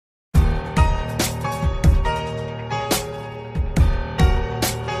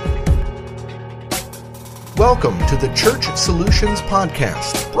Welcome to the Church Solutions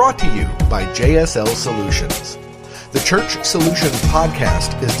Podcast, brought to you by JSL Solutions. The Church Solutions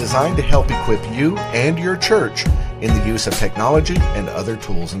Podcast is designed to help equip you and your church in the use of technology and other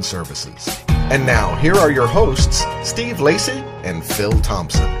tools and services. And now, here are your hosts, Steve Lacey and Phil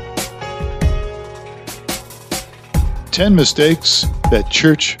Thompson. 10 mistakes that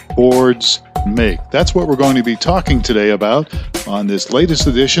church boards make. That's what we're going to be talking today about on this latest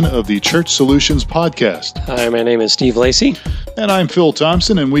edition of the Church Solutions Podcast. Hi, my name is Steve Lacey. And I'm Phil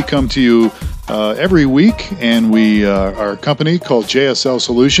Thompson, and we come to you every week, and we are a company called JSL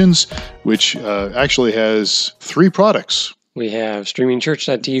Solutions, which actually has 3 products. We have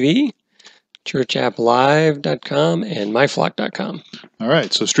StreamingChurch.tv, ChurchAppLive.com, and MyFlock.com. All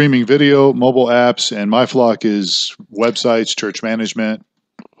right, so streaming video, mobile apps, and MyFlock is websites, church management,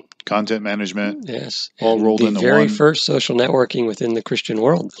 content management. Yes. All rolled into one. The very first social networking within the Christian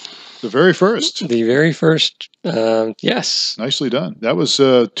world. The very first. The very first, yes. Nicely done. That was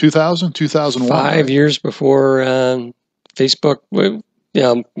 2000, 2001. 5 years before Facebook.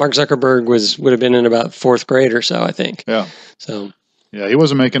 Mark Zuckerberg would have been in about 4th grade or so, I think. Yeah. So. Yeah, he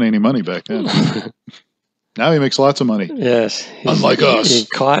wasn't making any money back then. Now he makes lots of money. Yes. Unlike us. He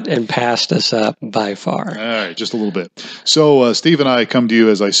caught and passed us up by far. All right, just a little bit. So Steve and I come to you,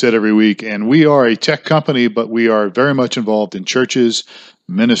 as I said, every week, and we are a tech company, but we are very much involved in churches,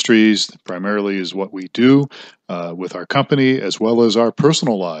 ministries, primarily is what we do with our company, as well as our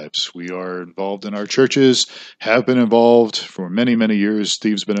personal lives. We are involved in our churches, have been involved for many, many years.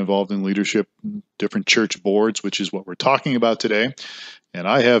 Steve's been involved in leadership, different church boards, which is what we're talking about today. And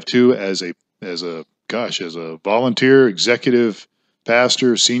I have too, as a volunteer, executive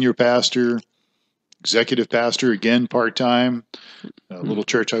pastor, senior pastor, executive pastor, again, part-time, a little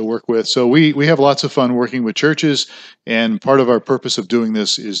church I work with. So we have lots of fun working with churches, and part of our purpose of doing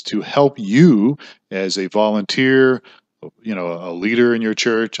this is to help you as a volunteer, a leader in your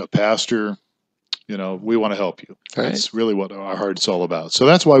church, a pastor. We want to help you. Right. That's really what our heart's all about. So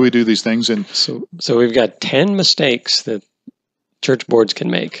that's why we do these things. And so we've got 10 mistakes that church boards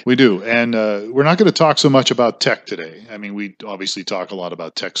can make. We do. And we're not going to talk so much about tech today. I mean, we obviously talk a lot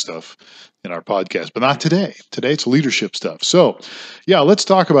about tech stuff in our podcast, but not today. Today it's leadership stuff. So, let's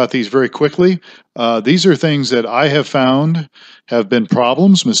talk about these very quickly. These are things that I have found have been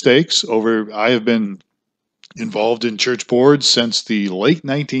problems, mistakes. I have been involved in church boards since the late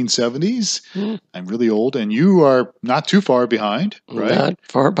 1970s. I'm really old, and you are not too far behind, right? Not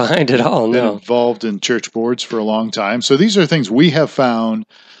far behind at all, no. Been involved in church boards for a long time. So these are things we have found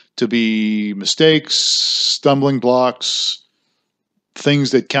to be mistakes, stumbling blocks,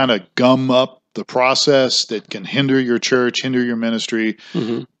 things that kind of gum up the process, that can hinder your church, hinder your ministry,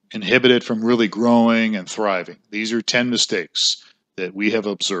 inhibit it from really growing and thriving. These are 10 mistakes that we have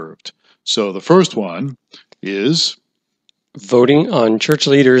observed. So the first one is voting on church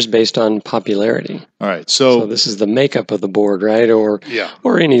leaders based on popularity. All right. So this is the makeup of the board, right? Or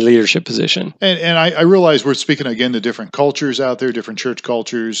any leadership position. And I realize we're speaking again to different cultures out there, different church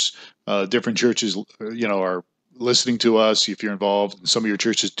cultures. Different churches, are listening to us. If you're involved, some of your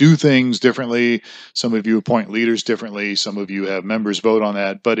churches do things differently. Some of you appoint leaders differently. Some of you have members vote on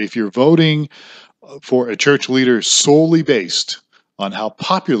that. But if you're voting for a church leader solely based on how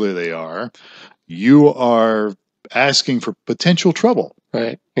popular they are, you are asking for potential trouble.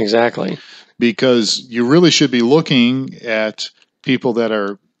 Right, exactly. Because you really should be looking at people that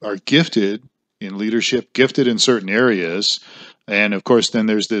are gifted in leadership, gifted in certain areas. And of course, then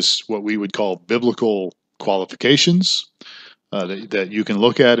there's this, what we would call biblical qualifications that you can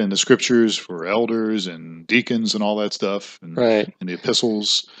look at in the scriptures for elders and deacons and all that stuff, and right. in the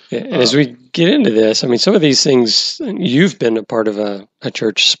epistles. Yeah, and as we get into this, I mean, some of these things, you've been a part of a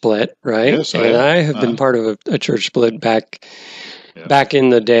church split, right? Yes, I have been part of a church split back in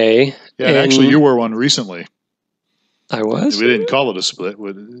the day. Yeah, and actually you were one recently. I was? We didn't call it a split.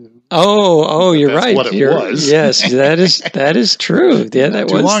 Oh, you're right. That's what it was. Yes, that is true. Yeah, that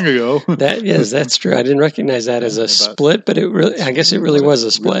was too long ago. That's true. I didn't recognize that as a split, but I guess it really was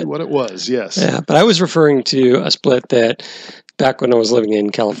a split. Really what it was, yes. Yeah, but I was referring to a split that back when I was living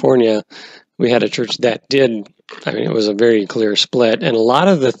in California, we had a church that it was a very clear split, and a lot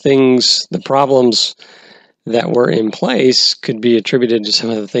of the problems that were in place could be attributed to some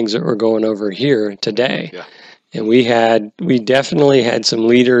of the things that we're going over here today. Yeah. And we definitely had some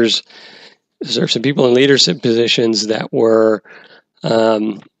leaders, or some people in leadership positions that were,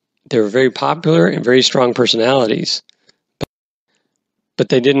 they were very popular and very strong personalities, but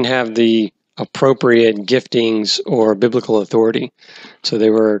they didn't have the appropriate giftings or biblical authority. So they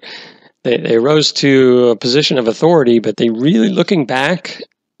rose to a position of authority, but they really, looking back,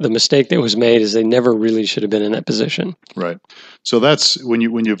 the mistake that was made is they never really should have been in that position. Right. So that's when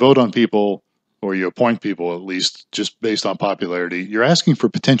you vote on people, or you appoint people, at least just based on popularity, you're asking for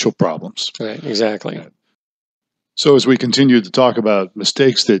potential problems. Right, exactly. So as we continue to talk about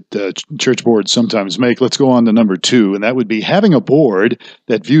mistakes that church boards sometimes make, let's go on to number 2, and that would be having a board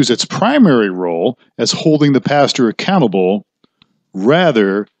that views its primary role as holding the pastor accountable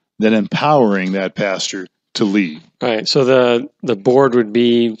rather than empowering that pastor to lead. Right. So the board would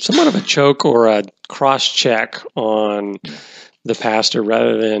be somewhat of a choke or a cross-check on the pastor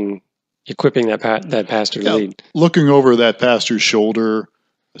rather than equipping that pastor to lead. Looking over that pastor's shoulder,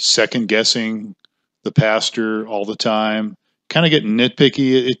 second-guessing the pastor all the time, kind of getting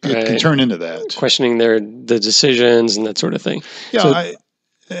nitpicky. It can turn into that. Questioning the decisions and that sort of thing. Yeah,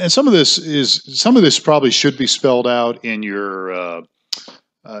 and some of this probably should be spelled out in your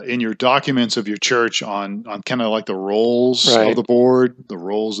documents of your church on kind of like the roles of the board, the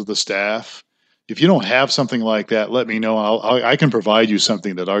roles of the staff. If you don't have something like that, let me know. I can provide you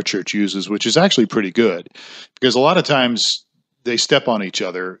something that our church uses, which is actually pretty good, because a lot of times they step on each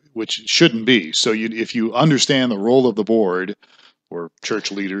other, which shouldn't be. So if you understand the role of the board or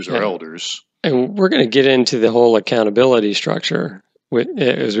church leaders or elders. And we're going to get into the whole accountability structure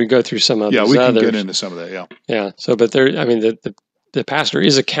as we go through some of these others. Yeah, we can get into some of that, Yeah, so but the pastor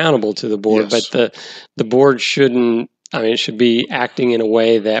is accountable to the board, yes. but the board shouldn't, it should be acting in a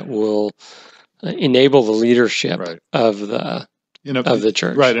way that will enable the leadership of the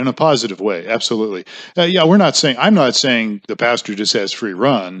church. Right, in a positive way, absolutely. I'm not saying the pastor just has free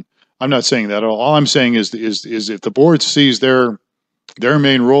run. I'm not saying that at all. All I'm saying is if the board sees their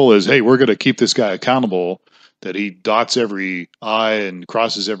main role is, hey, we're going to keep this guy accountable, that he dots every I and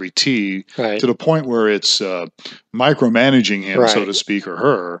crosses every T to the point where it's micromanaging him, so to speak, or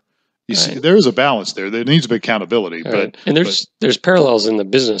her. You see, there is a balance there. There needs to be accountability, and there's parallels in the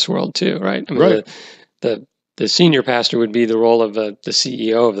business world too, right? The senior pastor would be the role of the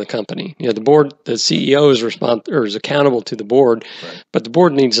CEO of the company. The board, the CEO is accountable to the board, but the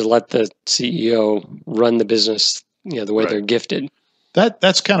board needs to let the CEO run the business, the way they're gifted.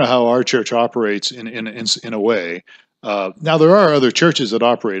 That's kind of how our church operates in a way. Now there are other churches that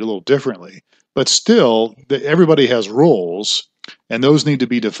operate a little differently, but still everybody has roles, and those need to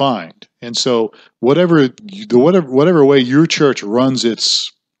be defined. And so whatever way your church runs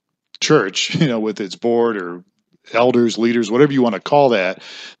its church, with its board or elders, leaders, whatever you want to call that,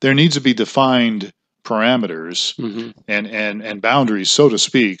 there needs to be defined parameters and boundaries, so to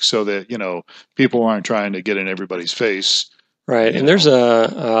speak, so that people aren't trying to get in everybody's face. Right, and there's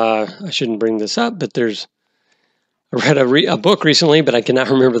I shouldn't bring this up, but I read a book recently, but I cannot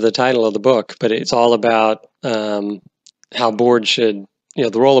remember the title of the book, but it's all about how boards should,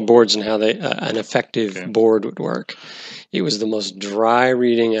 the role of boards and how an effective board would work. It was the most dry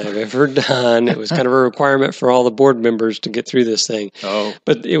reading I've ever done. It was kind of a requirement for all the board members to get through this thing. Oh.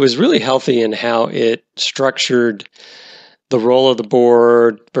 But it was really healthy in how it structured the role of the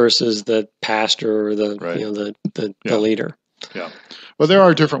board versus the pastor or the leader. Yeah. Well, there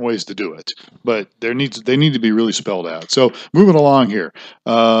are different ways to do it, but they need to be really spelled out. So moving along here,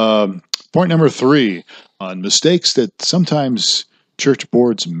 point number 3 on mistakes that sometimes church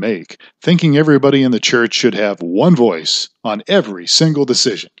boards make: thinking everybody in the church should have one voice on every single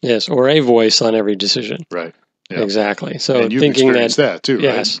decision. Yes, or a voice on every decision. Right. Yeah. Exactly. So and you've thinking experienced that too,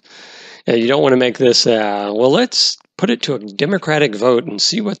 yes. Right? Yeah, you don't want to make this, let's put it to a democratic vote and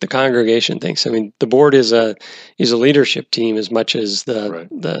see what the congregation thinks. The board is a leadership team as much as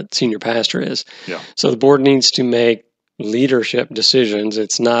the senior pastor is. Yeah. So the board needs to make leadership decisions.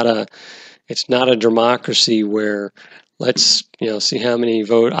 It's not a democracy where let's see how many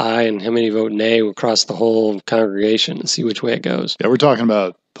vote aye and how many vote nay across the whole congregation and see which way it goes. Yeah, we're talking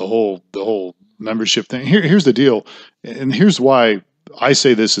about the whole membership thing. Here's the deal, and here's why I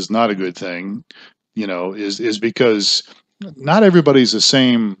say this is not a good thing. Is because not everybody's the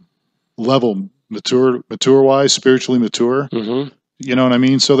same level mature wise, spiritually mature. Mm-hmm. You know what I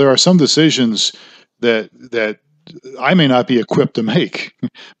mean? So there are some decisions that I may not be equipped to make,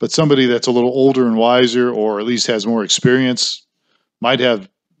 but somebody that's a little older and wiser, or at least has more experience, might have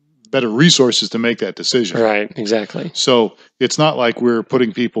better resources to make that decision. Right, exactly. So it's not like we're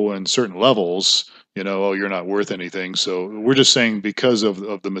putting people in certain levels, you're not worth anything. So we're just saying because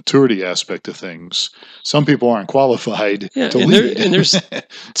of the maturity aspect of things, some people aren't qualified to lead. And there's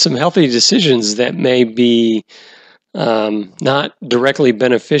some healthy decisions that may be not directly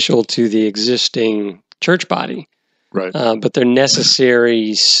beneficial to the existing church body. Right. But they're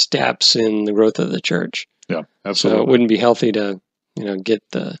necessary steps in the growth of the church. Yeah, absolutely. So it wouldn't be healthy to, get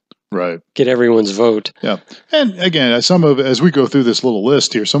the get everyone's vote. Yeah. And again, as we go through this little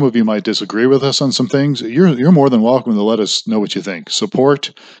list here, some of you might disagree with us on some things. You're more than welcome to let us know what you think.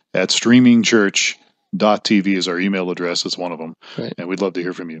 Support@StreamingChurch.tv is our email address. It's one of them. Right. And we'd love to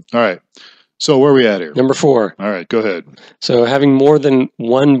hear from you. All right. So where are we at here? Number 4. All right, go ahead. So having more than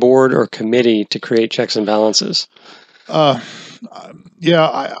one board or committee to create checks and balances. Yeah,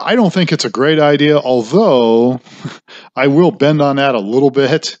 I don't think it's a great idea, although I will bend on that a little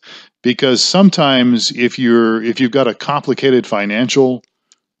bit, because sometimes if you've got a complicated financial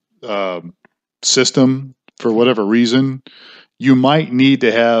system for whatever reason, you might need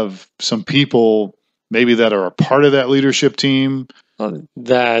to have some people maybe that are a part of that leadership team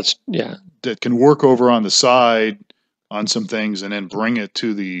that can work over on the side on some things and then bring it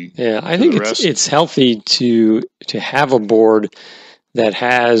to the I think it's healthy to have a board that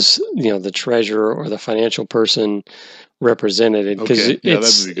has the treasurer or the financial person represented, because that'd be a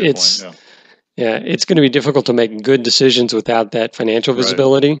good point. It's going to be difficult to make good decisions without that financial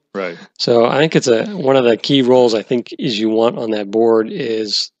visibility. Right. So I think it's one of the key roles I think is you want on that board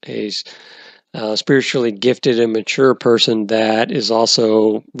is a spiritually gifted and mature person that is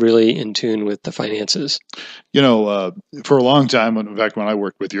also really in tune with the finances. For a long time, in fact, when I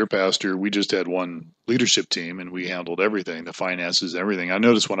worked with your pastor, we just had one leadership team and we handled everything, the finances, everything. I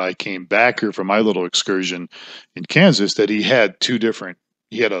noticed when I came back here from my little excursion in Kansas that he had two different.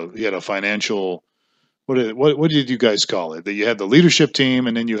 He had a financial. What did you guys call it? That you had the leadership team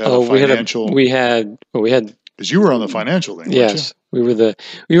and then you had a financial. We had. Because you were on the financial thing. Yes, weren't you?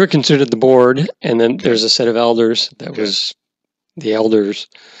 We were considered the board, and then there's a set of elders that was the elders.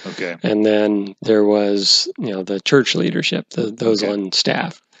 Okay. And then there was the church leadership, those on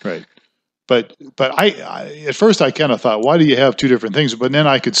staff. Right. But I at first I kind of thought, why do you have two different things? But then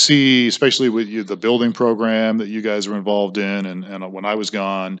I could see, especially with the building program that you guys were involved in, and when I was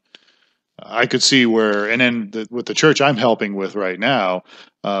gone, I could see where, and then with the church I'm helping with right now,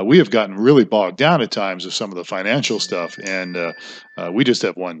 we have gotten really bogged down at times with some of the financial stuff, and we just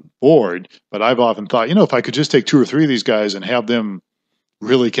have one board. But I've often thought, if I could just take 2 or 3 of these guys and have them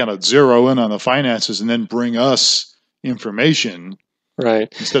really kind of zero in on the finances and then bring us information.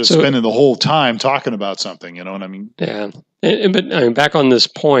 Right. Instead of spending the whole time talking about something, you know what I mean? Yeah. But back on this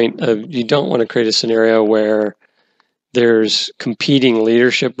point, you don't want to create a scenario where there's competing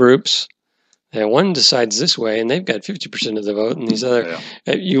leadership groups. And one decides this way, and they've got 50% of the vote, and these other.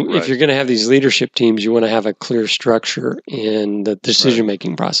 If you're going to have these leadership teams, you want to have a clear structure in the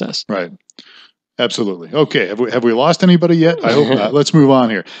decision-making process. Right. Absolutely. Okay. Have we lost anybody yet? I hope not. Let's move on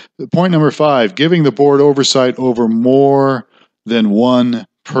here. Point number 5: giving the board oversight over more than one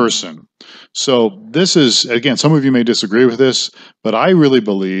person. So this is, again, some of you may disagree with this, but I really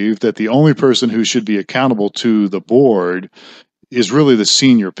believe that the only person who should be accountable to the board is really the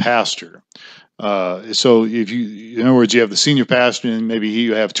senior pastor. So if in other words, you have the senior pastor and maybe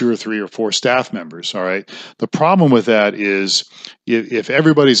you have 2 or 3 or 4 staff members. All right. The problem with that is if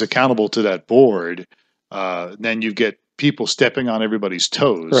everybody's accountable to that board, then you get people stepping on everybody's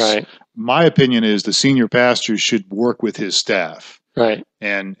toes. Right. My opinion is the senior pastor should work with his staff. Right.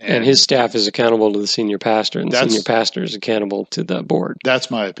 And his staff is accountable to the senior pastor, and the senior pastor is accountable to the board.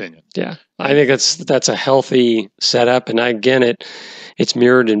 That's my opinion. Yeah. I think that's a healthy setup. And again, it's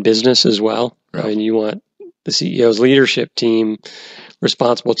mirrored in business as well. Right. I mean, you want the CEO's leadership team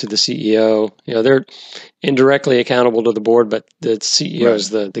responsible to the CEO. They're indirectly accountable to the board, but the CEO is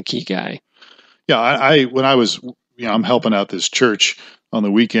the key guy. Yeah. When I was, I'm helping out this church on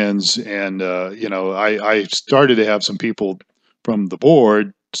the weekends, and I started to have some people from the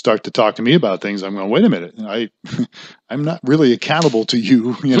board start to talk to me about things. I'm going, wait a minute, I'm not really accountable to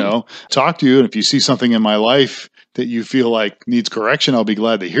you. Talk to you, and if you see something in my life that you feel like needs correction, I'll be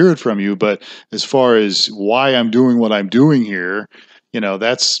glad to hear it from you. But as far as why I'm doing what I'm doing here,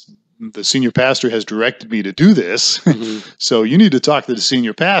 that's the senior pastor has directed me to do this. Mm-hmm. So you need to talk to the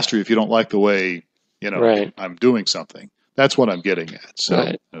senior pastor if you don't like the way I'm doing something. That's what I'm getting at. So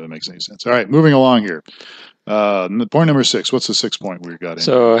if that makes any sense. All right, moving along here. Point number 6. What's the 6th point we got in?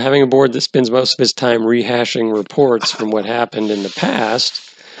 So having a board that spends most of his time rehashing reports from what happened in the past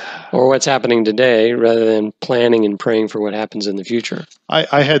or what's happening today rather than planning and praying for what happens in the future.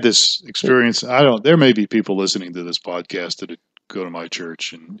 I had this experience. There may be people listening to this podcast that go to my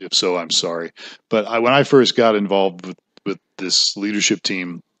church, and if so, I'm sorry. But when I first got involved with this leadership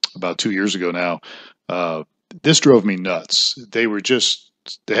team about 2 years ago now, this drove me nuts. They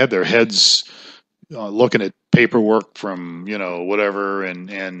had their heads looking at paperwork from, whatever,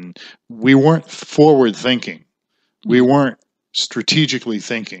 and we weren't forward thinking. We weren't strategically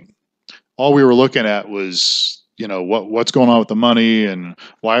thinking. All we were looking at was, what's going on with the money, and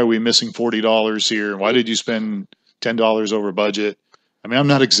why are we missing $40 here? Why did you spend $10 over budget? I mean, I'm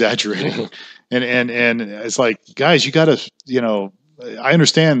not exaggerating. and it's like, guys, you got to, I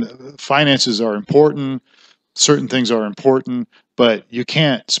understand finances are important. Certain things are important, but you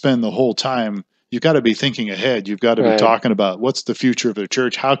can't spend the whole time. You've got to be thinking ahead. You've got to be talking about what's the future of the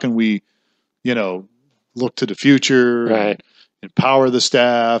church. How can we, look to the future, and empower the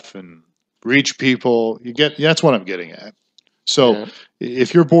staff and reach people. That's what I'm getting at. So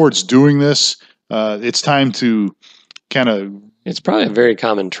if your board's doing this, it's time to kind of. It's probably a very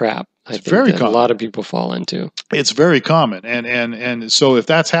common trap. I think very common. A lot of people fall into. It's very common, and so if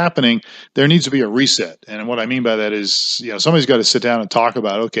that's happening, there needs to be a reset. And what I mean by that is, somebody's got to sit down and talk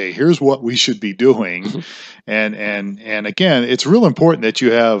about, okay, here's what we should be doing, and again, it's real important that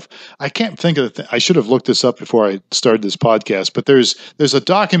you have. I can't think of I should have looked this up before I started this podcast, but there's a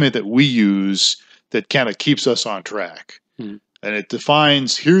document that we use that kind of keeps us on track. And it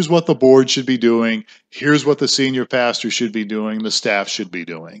defines, here's what the board should be doing, here's what the senior pastor should be doing, the staff should be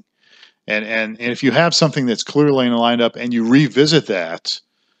doing. And if you have something that's clearly lined up and you revisit that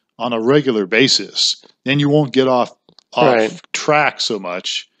on a regular basis, then you won't get off track so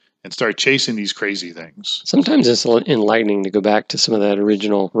much and start chasing these crazy things. Sometimes it's enlightening to go back to some of that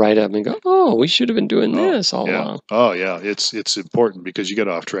original write-up and go, oh, we should have been doing this all along. Oh, yeah. It's important because you get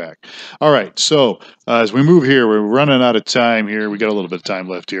off track. All right. So as we move here, we're running out of time here. We got a little bit of time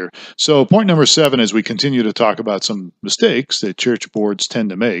left here. So point number 7, as we continue to talk about some mistakes that church boards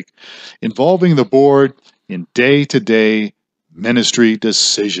tend to make, involving the board in day-to-day ministry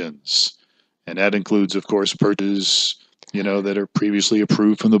decisions. And that includes, of course, purchases, that are previously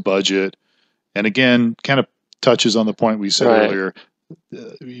approved from the budget. And again, kind of touches on the point we said earlier.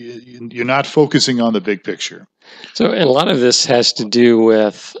 You're not focusing on the big picture. So, and a lot of this has to do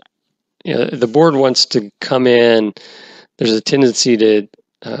with, the board wants to come in. There's a tendency to,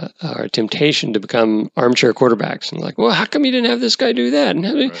 or a temptation to become armchair quarterbacks. And like, well, how come you didn't have this guy do that?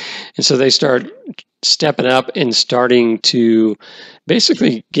 And so they start stepping up and starting to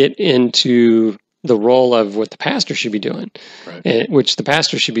basically get into the role of what the pastor should be doing, which the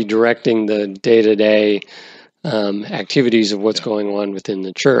pastor should be directing the day-to-day activities of what's going on within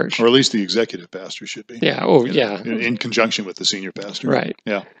the church. Or at least the executive pastor should be. Yeah. In conjunction with the senior pastor. Right.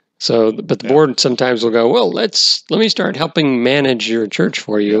 Yeah. So, but the board sometimes will go, well, let me start helping manage your church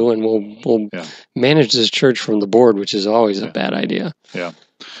for you, and we'll manage this church from the board, which is always a bad idea. Yeah.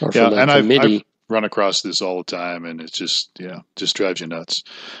 Or from a committee. I've run across this all the time, and it's just drives you nuts.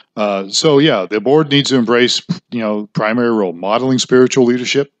 The board needs to embrace, primary role, modeling spiritual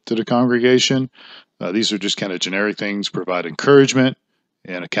leadership to the congregation. These are just kind of generic things, provide encouragement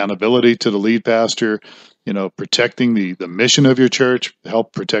and accountability to the lead pastor, protecting the mission of your church,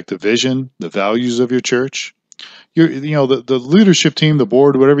 help protect the vision, the values of your church. The leadership team, the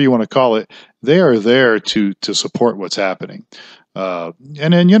board, whatever you want to call it, they are there to support what's happening. And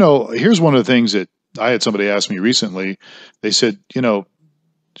then, here's one of the things that I had somebody ask me recently. They said,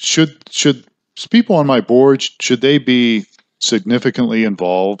 should people on my board, should they be significantly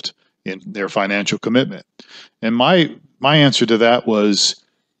involved in their financial commitment? And my answer to that was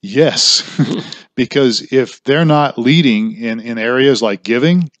yes, because if they're not leading in areas like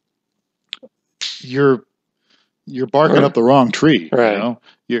giving, you're barking up the wrong tree. Right.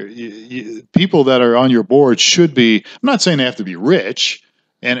 People that are on your board should be, I'm not saying they have to be rich.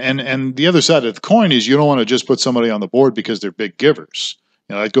 And the other side of the coin is you don't want to just put somebody on the board because they're big givers.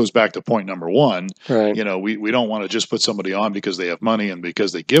 That goes back to point number 1. Right. We don't want to just put somebody on because they have money and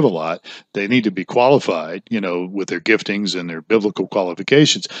because they give a lot. They need to be qualified, with their giftings and their biblical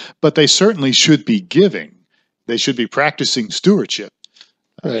qualifications. But they certainly should be giving. They should be practicing stewardship.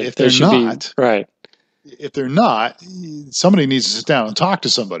 Right. If they're not, right. If they're not, somebody needs to sit down and talk to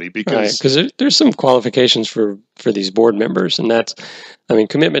somebody because there's some qualifications for these board members, and that's,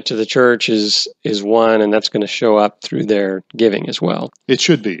 commitment to the church is one, and that's going to show up through their giving as well. It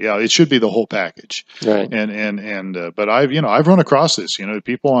should be, it should be the whole package. Right. But I've run across this,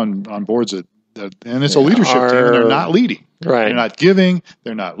 people on boards that and it's a leadership team, and they're not leading. Right. They're not giving.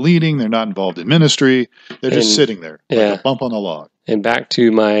 They're not leading. They're not involved in ministry. They're just sitting there like a bump on the log. And back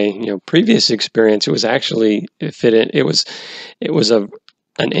to my previous experience, it was actually it was an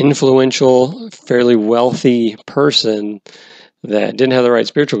influential, fairly wealthy person that didn't have the right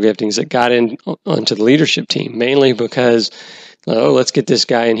spiritual giftings that got onto the leadership team, mainly because let's get this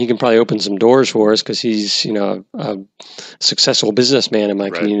guy and he can probably open some doors for us because he's a successful businessman in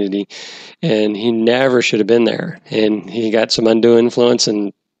my community, and he never should have been there, and he got some undue influence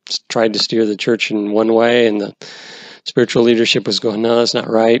and tried to steer the church in one way, and the spiritual leadership was going, no, that's not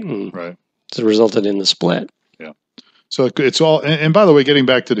right, and it resulted in the split. Yeah. So it's all, and by the way, getting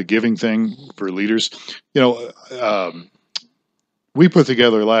back to the giving thing for leaders, we put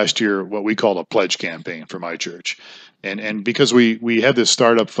together last year what we call a pledge campaign for my church. And because we had this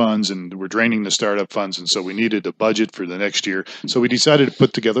startup funds and we're draining the startup funds, and so we needed a budget for the next year. So we decided to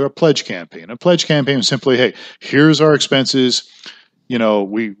put together a pledge campaign. A pledge campaign is simply, hey, here's our expenses.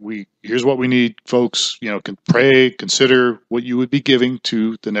 We here's what we need, folks. Pray, consider what you would be giving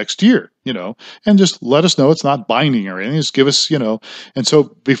to the next year. And just let us know. It's not binding or anything. Just give us, And so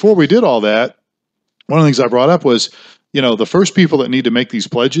before we did all that, one of the things I brought up was, the first people that need to make these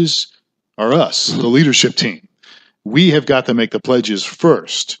pledges are us, the leadership team. We have got to make the pledges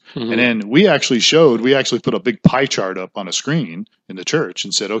first. Mm-hmm. And then we actually put a big pie chart up on a screen in the church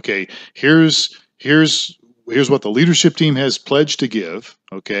and said, okay, here's what the leadership team has pledged to give.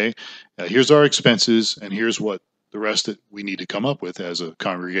 Okay. Here's our expenses, and here's what the rest that we need to come up with as a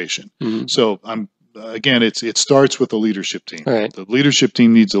congregation. Mm-hmm. So it starts with the leadership team. Right. The leadership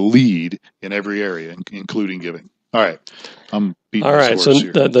team needs a lead in every area, including giving. All right. I'm beating All right. So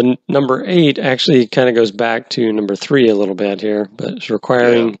here. the number 8 actually kind of goes back to number 3 a little bit here, but it's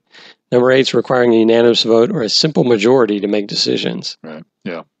requiring, number 8 is requiring a unanimous vote or a simple majority to make decisions. Right.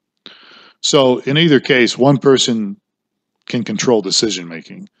 Yeah. So in either case, one person can control decision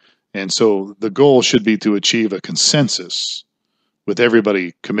making. And so the goal should be to achieve a consensus with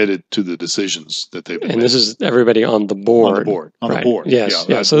everybody committed to the decisions that they've made. And this is everybody on the board. On the board. Yes.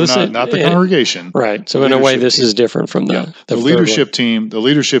 Yeah. So this is not the congregation. Right. So in a way, this is different from the leadership team. The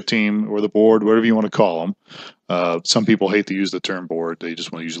leadership team or the board, whatever you want to call them. Some people hate to use the term board; they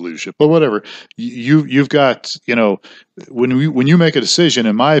just want to use leadership. But whatever, you've got, when you make a decision,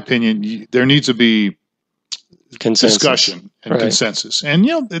 in my opinion, there needs to be discussion and consensus. And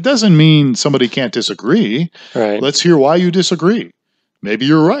it doesn't mean somebody can't disagree. Right. Let's hear why you disagree. Maybe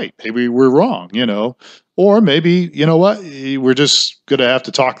you're right. Maybe we're wrong. Or maybe, we're just going to have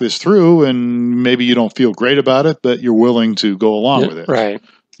to talk this through, and maybe you don't feel great about it, but you're willing to go along with it. Right.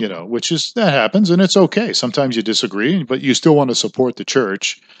 That happens, and it's okay. Sometimes you disagree, but you still want to support the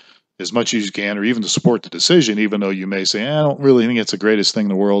church as much as you can, or even to support the decision, even though you may say, I don't really think it's the greatest thing in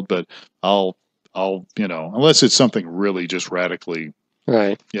the world, but I'll unless it's something really just radically,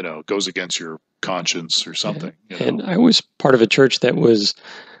 goes against your conscience or something. And I was part of a church that was,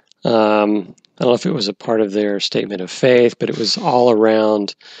 I don't know if it was a part of their statement of faith, but it was all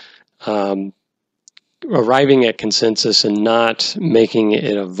around arriving at consensus and not making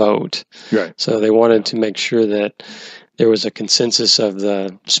it a vote. Right. So they wanted to make sure that there was a consensus of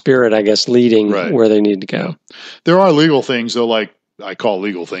the Spirit, I guess, leading where they need to go. There are legal things, though, like I call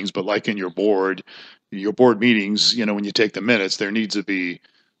legal things, but like in your board meetings, when you take the minutes, there needs to be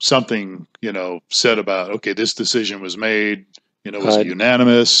something, said about, okay, this decision was made, was it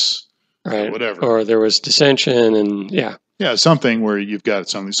unanimous, or whatever. Or there was dissension and Yeah, something where you've got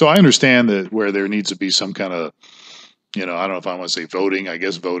something. So I understand that where there needs to be some kind of, I don't know if I want to say voting, I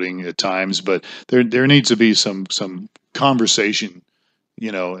guess voting at times, but there needs to be some conversation,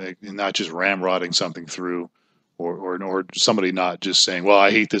 and not just ramrodding something through, or somebody not just saying, well, I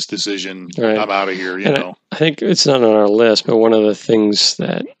hate this decision, I'm out of here, I think it's not on our list, but one of the things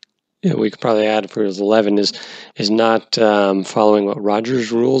that we could probably add for 11 is not following what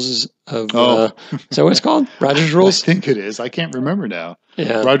Roger's rules is of. Is that what it's called? Roger's rules? I think it is. I can't remember now.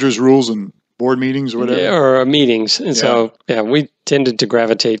 Yeah. Roger's rules and board meetings or whatever. Yeah, or meetings. And so, we tended to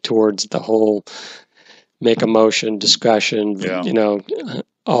gravitate towards the whole make a motion, discussion,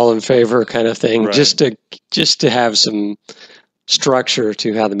 all in favor kind of thing, just to have some structure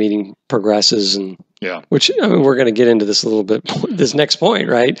to how the meeting progresses, and which we're going to get into this a little bit. This next point,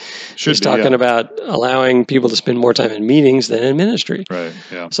 right? He's talking about allowing people to spend more time in meetings than in ministry. Right.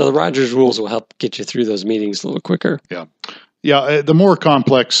 Yeah. So the Rogers rules will help get you through those meetings a little quicker. Yeah. Yeah. The more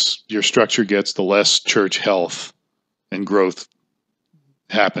complex your structure gets, the less church health and growth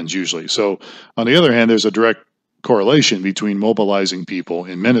happens usually. So on the other hand, there's a direct correlation between mobilizing people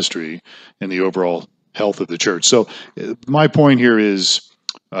in ministry and the overall health of the church. So my point here is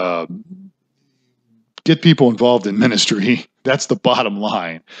get people involved in ministry. That's the bottom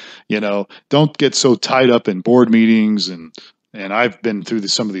line. Don't get so tied up in board meetings, and I've been through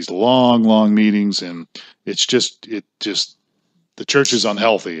some of these long meetings, and it just the church is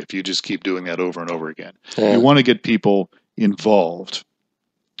unhealthy if you just keep doing that over and over again. You want to get people involved.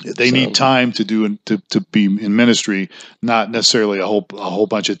 They need time to be in ministry, not necessarily a whole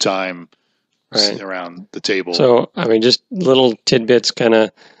bunch of time sitting around the table. So, just little tidbits kind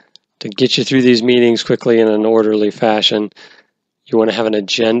of to get you through these meetings quickly in an orderly fashion. You want to have an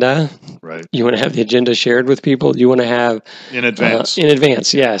agenda. Right. You want to have the agenda shared with people. You want to have In advance. In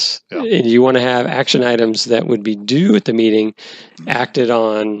advance, yes. Yeah. And you want to have action items that would be due at the meeting, acted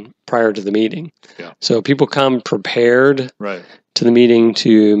on prior to the meeting. Yeah. So people come prepared Right. to the meeting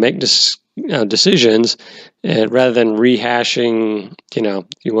to make decisions, rather than rehashing.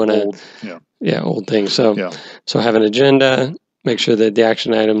 You want to old things. So have an agenda. Make sure that the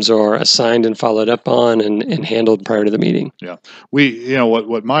action items are assigned and followed up on and handled prior to the meeting. Yeah.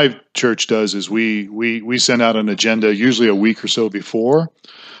 What my church does is we send out an agenda usually a week or so before.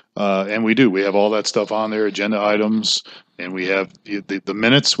 And we have all that stuff on there, agenda items, and we have the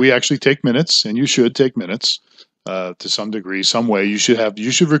minutes. We actually take minutes, and you should take minutes to some degree, some way. You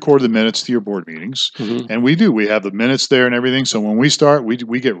should record the minutes to your board meetings. Mm-hmm. And we do. We have the minutes there and everything. So when we start,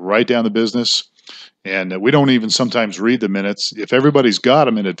 we get right down to business. And we don't even sometimes read the minutes. If everybody's got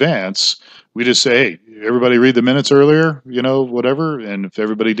them in advance, we just say, hey, everybody read the minutes earlier, whatever. And if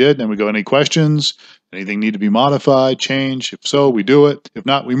everybody did, then we go, any questions? Anything need to be modified, changed? If so, we do it. If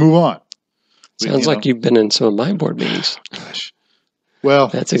not, we move on. Sounds like you've been in some of my board meetings. Gosh. Well,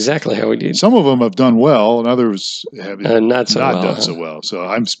 that's exactly how we do. Some of them have done well, and others have not done so well. So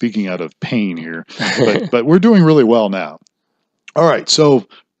I'm speaking out of pain here. But we're doing really well now. All right, so...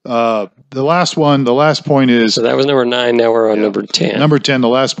 the last point is... So that was number 9. Now we're on number 10. Number 10, the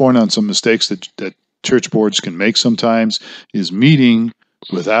last point on some mistakes that church boards can make sometimes is meeting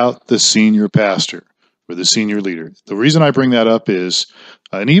without the senior pastor or the senior leader. The reason I bring that up is,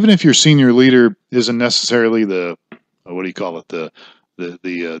 and even if your senior leader isn't necessarily the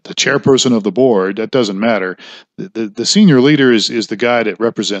chairperson of the board, that doesn't matter. The senior leader is the guy that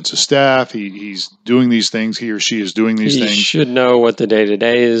represents the staff. He's doing these things. He or she is doing these things. He should know what the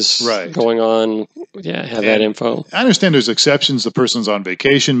day-to-day is going on. Yeah, have that info. I understand there's exceptions. The person's on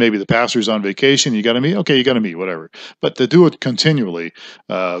vacation. Maybe the pastor's on vacation. You got to meet. Okay, you got to meet, whatever. But to do it continually,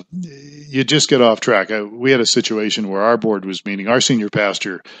 you just get off track. We had a situation where our board was meeting. Our senior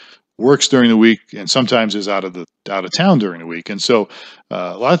pastor works during the week and sometimes is out of town during the week. And so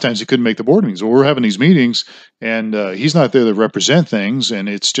a lot of times he couldn't make the board meetings. Well, we're having these meetings and he's not there to represent things. And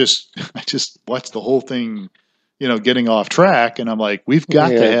it's just, I just watched the whole thing, getting off track. And I'm like, we've got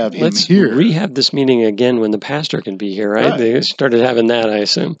to have him here. Let's rehab this meeting again when the pastor can be here, right? They started having that, I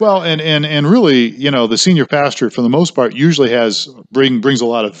assume. Well, and really, the senior pastor for the most part usually brings a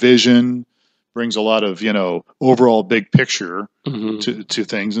lot of vision, brings a lot of, overall big picture to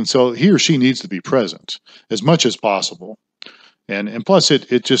things. And so he or she needs to be present as much as possible. And plus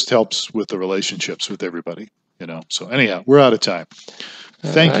it just helps with the relationships with everybody, So anyhow, we're out of time.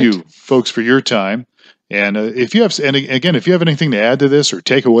 Thank you, folks, for your time. And if you have anything to add to this or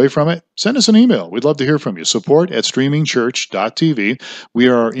take away from it, send us an email. We'd love to hear from you. support@StreamingChurch.tv. We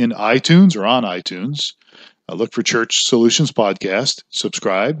are in iTunes or on iTunes. Look for Church Solutions Podcast.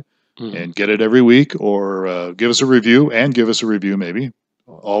 Subscribe. And get it every week, or give us a review, maybe.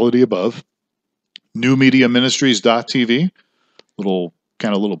 All of the above. NewMediaMinistries.tv, little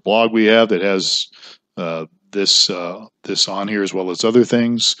blog we have that has this on here, as well as other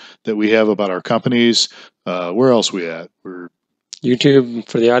things that we have about our companies. Where else we at? We're YouTube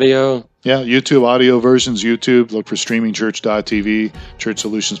for the audio. Yeah, YouTube audio versions. YouTube. Look for StreamingChurch.tv, Church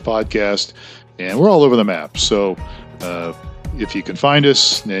Solutions Podcast, and we're all over the map. So. If you can find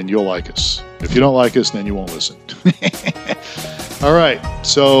us, then you'll like us. If you don't like us, then you won't listen. All right.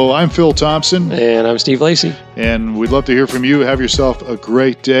 So I'm Phil Thompson. And I'm Steve Lacey. And we'd love to hear from you. Have yourself a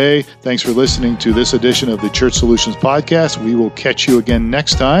great day. Thanks for listening to this edition of the Church Solutions Podcast. We will catch you again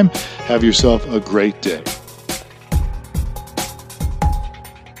next time. Have yourself a great day.